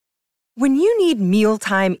When you need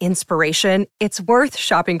mealtime inspiration, it's worth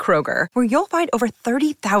shopping Kroger, where you'll find over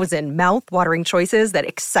 30,000 mouth-watering choices that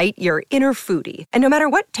excite your inner foodie. And no matter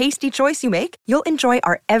what tasty choice you make, you'll enjoy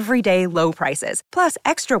our everyday low prices, plus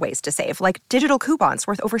extra ways to save, like digital coupons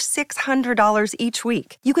worth over $600 each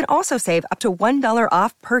week. You can also save up to $1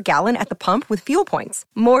 off per gallon at the pump with fuel points.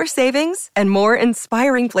 More savings and more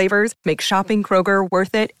inspiring flavors make shopping Kroger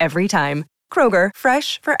worth it every time. Kroger,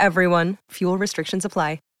 fresh for everyone. Fuel restrictions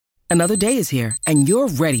apply. Another day is here, and you're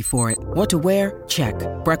ready for it. What to wear? Check.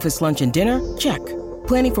 Breakfast, lunch, and dinner? Check.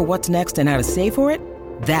 Planning for what's next and how to save for it?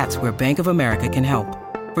 That's where Bank of America can help.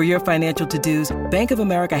 For your financial to-dos, Bank of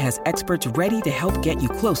America has experts ready to help get you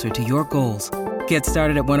closer to your goals. Get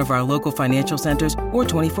started at one of our local financial centers or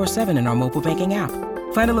 24/7 in our mobile banking app.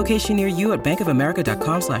 Find a location near you at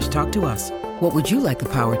bankofamerica.com/talktous. What would you like the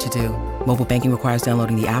power to do? Mobile banking requires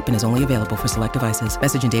downloading the app and is only available for select devices.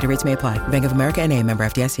 Message and data rates may apply. Bank of America N.A., member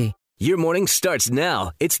FDIC. Your morning starts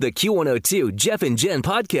now. It's the Q102 Jeff and Jen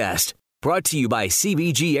podcast. Brought to you by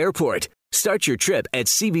CBG Airport. Start your trip at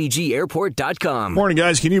CBGAirport.com. Morning,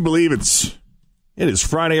 guys. Can you believe it is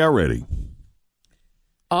Friday already?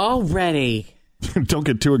 Already. Don't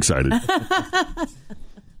get too excited.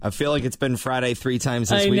 I feel like it's been Friday 3 times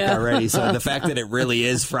this week already. So the fact that it really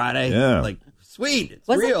is Friday, like, sweet, it's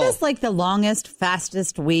Wasn't real. this like the longest,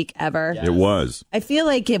 fastest week ever? It was. I feel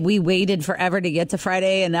like if we waited forever to get to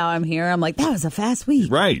Friday and now I'm here, I'm like, that was a fast week.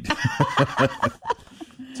 Right.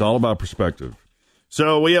 It's all about perspective.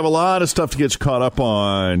 So we have a lot of stuff to get you caught up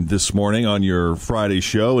on this morning on your Friday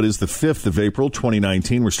show. It is the 5th of April,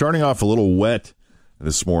 2019. We're starting off a little wet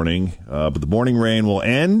this morning, but the morning rain will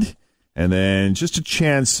end, and then just a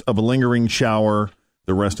chance of a lingering shower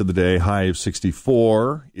the rest of the day. High of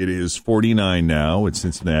 64. It is 49 now at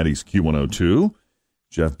Cincinnati's Q102.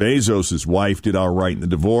 Jeff Bezos' wife did all right in the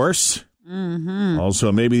divorce. Mm-hmm.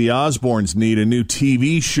 Also, maybe the Osbournes need a new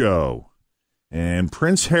TV show. And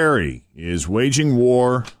Prince Harry is waging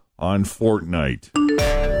war on Fortnite.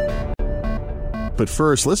 But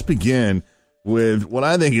first, let's begin with what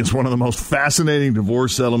I think is one of the most fascinating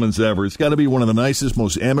divorce settlements ever. It's got to be one of the nicest,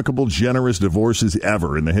 most amicable, generous divorces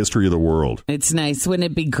ever in the history of the world. It's nice. Wouldn't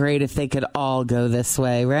it be great if they could all go this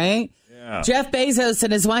way, right? Yeah. Jeff Bezos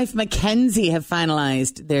and his wife Mackenzie have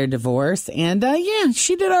finalized their divorce. And,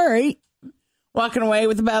 she did all right. Walking away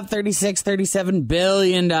with about $37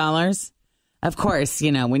 billion. Of course,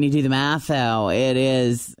 when you do the math, though, it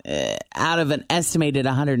is out of an estimated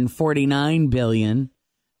 $149 billion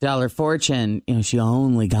fortune. She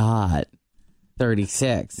only got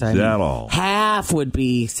 36. Is that all? Half would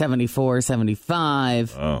be 74,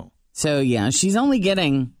 75. Oh. So, yeah, she's only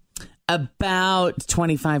getting about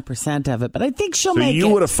 25% of it, but I think she'll make it. So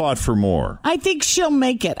you would have fought for more. I think she'll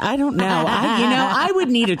make it. I don't know. I would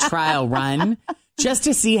need a trial run. Just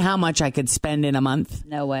to see how much I could spend in a month.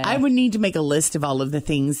 No way. I would need to make a list of all of the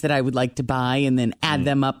things that I would like to buy and then add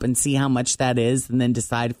them up and see how much that is and then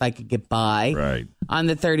decide if I could get by on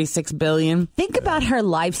the $36 billion. Think about her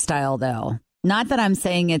lifestyle, though. Not that I'm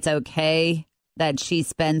saying it's okay that she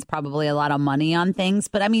spends probably a lot of money on things,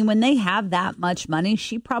 but I mean, when they have that much money,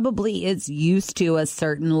 she probably is used to a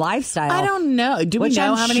certain lifestyle. I don't know. Do we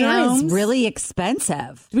know how many homes? Is really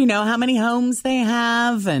expensive. Do we know how many homes they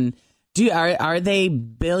have? And are they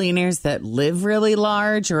billionaires that live really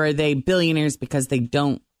large, or are they billionaires because they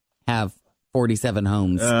don't have 47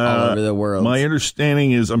 homes all over the world? My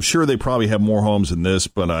understanding is, I'm sure they probably have more homes than this,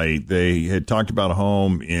 but they had talked about a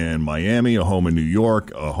home in Miami, a home in New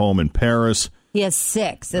York, a home in Paris. He has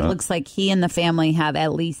 6. It looks like he and the family have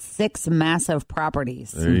at least 6 massive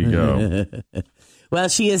properties. There you go. Well,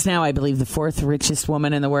 she is now, I believe, the 4th richest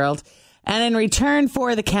woman in the world. And in return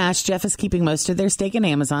for the cash, Jeff is keeping most of their stake in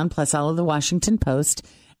Amazon, plus all of the Washington Post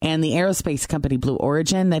and the aerospace company Blue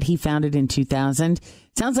Origin that he founded in 2000.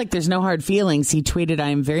 Sounds like there's no hard feelings. He tweeted, "I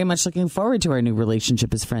am very much looking forward to our new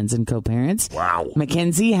relationship as friends and co-parents." Wow.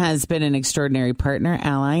 Mackenzie has been an extraordinary partner,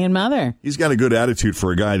 ally, and mother. He's got a good attitude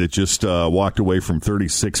for a guy that just walked away from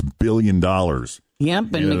 $36 billion.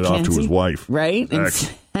 Yep, and Mackenzie, off to his wife. Right?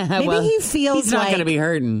 Maybe he feels he's not like going to be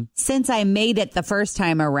hurting. Since I made it the first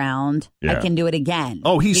time around, I can do it again.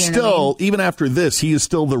 Oh, he's still, even after this, he is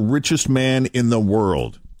still the richest man in the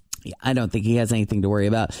world. Yeah, I don't think he has anything to worry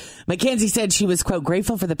about. Mackenzie said she was, quote,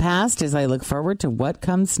 grateful for the past as I look forward to what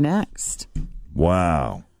comes next.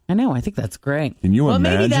 Wow. I know. I think that's great. Can you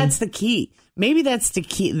imagine? Maybe that's the key. Maybe that's the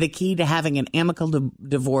key to having an amicable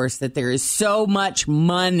divorce, that there is so much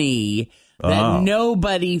money that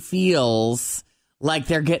nobody feels like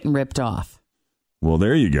they're getting ripped off. Well,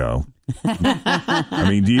 there you go. I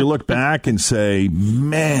mean, do you look back and say,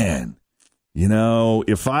 man,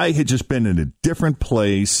 if I had just been in a different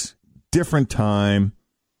place, different time,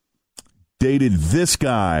 dated this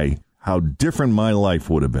guy, how different my life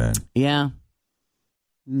would have been. Yeah.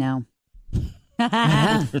 No.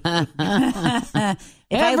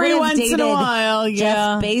 Every once in a while,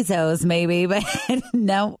 yeah. Jeff Bezos, maybe, but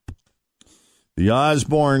no. The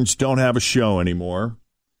Osbournes don't have a show anymore,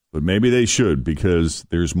 but maybe they should because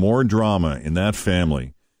there's more drama in that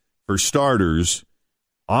family. For starters,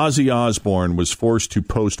 Ozzy Osbourne was forced to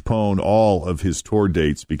postpone all of his tour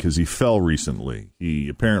dates because he fell recently. He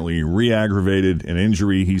apparently re-aggravated an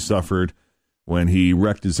injury he suffered when he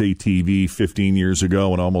wrecked his ATV 15 years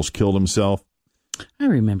ago and almost killed himself. I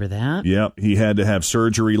remember that. Yep, he had to have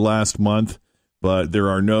surgery last month, but there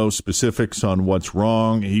are no specifics on what's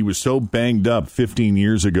wrong. He was so banged up 15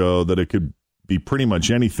 years ago that it could be pretty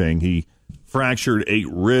much anything. He fractured 8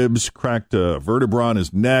 ribs, cracked a vertebra in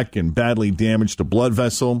his neck, and badly damaged a blood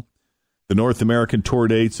vessel. The North American tour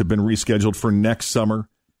dates have been rescheduled for next summer.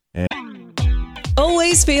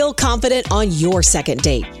 Always feel confident on your second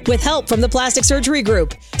date. With help from the Plastic Surgery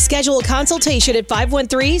Group. Schedule a consultation at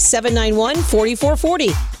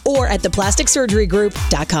 513-791-4440 or at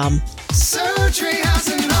theplasticsurgerygroup.com. Surgery has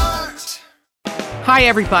an art. Hi,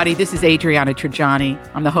 everybody. This is Adriana Trajani.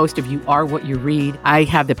 I'm the host of You Are What You Read. I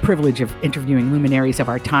have the privilege of interviewing luminaries of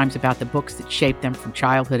our times about the books that shaped them from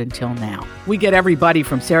childhood until now. We get everybody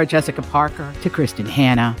from Sarah Jessica Parker to Kristen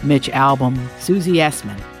Hanna, Mitch Albom, Susie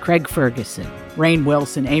Essman, Craig Ferguson, Rainn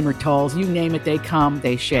Wilson, Amor Tolls, you name it, they come,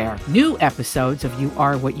 they share. New episodes of You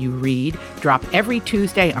Are What You Read drop every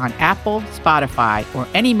Tuesday on Apple, Spotify, or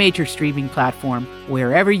any major streaming platform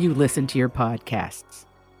wherever you listen to your podcasts.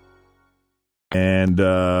 And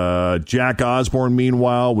Jack Osbourne,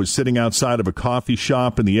 meanwhile, was sitting outside of a coffee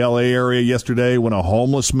shop in the L.A. area yesterday when a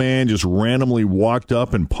homeless man just randomly walked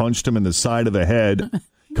up and punched him in the side of the head.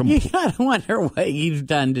 You gotta wonder what you've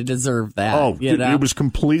done to deserve that. Oh, it was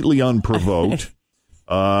completely unprovoked.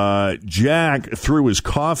 Jack threw his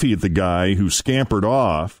coffee at the guy who scampered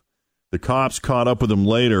off. The cops caught up with him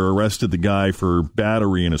later, arrested the guy for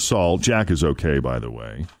battery and assault. Jack is okay, by the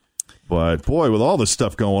way. But, boy, with all this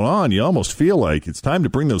stuff going on, you almost feel like it's time to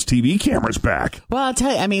bring those TV cameras back. Well, I'll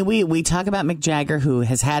tell you, I mean, we talk about Mick Jagger, who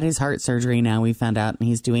has had his heart surgery now, we found out, and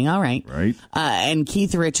he's doing all right. Right. And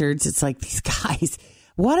Keith Richards, it's like these guys.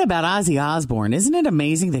 What about Ozzy Osbourne? Isn't it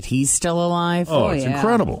amazing that he's still alive? Oh, it's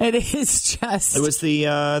incredible. It is just It was the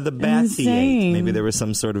bat he ate. Maybe there was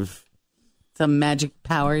some sort of... Some magic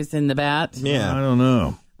powers in the bat? Yeah. I don't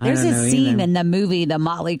know. There's a scene in the movie, the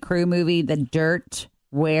Motley Crue movie, The Dirt,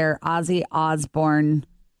 where Ozzy Osbourne,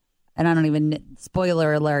 and I don't even,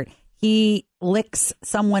 spoiler alert, he licks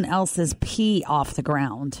someone else's pee off the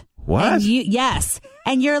ground. What? And yes.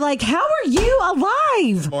 And you're like, how are you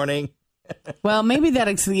alive? Morning. Well, maybe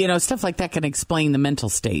that, stuff like that can explain the mental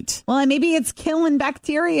state. Well, and maybe it's killing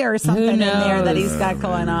bacteria or something in there that he's got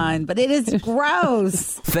going on. But it is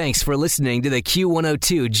gross. Thanks for listening to the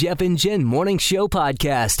Q102 Jeff and Jen Morning Show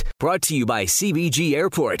podcast, brought to you by CBG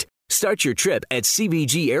Airport. Start your trip at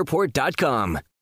CBGAirport.com.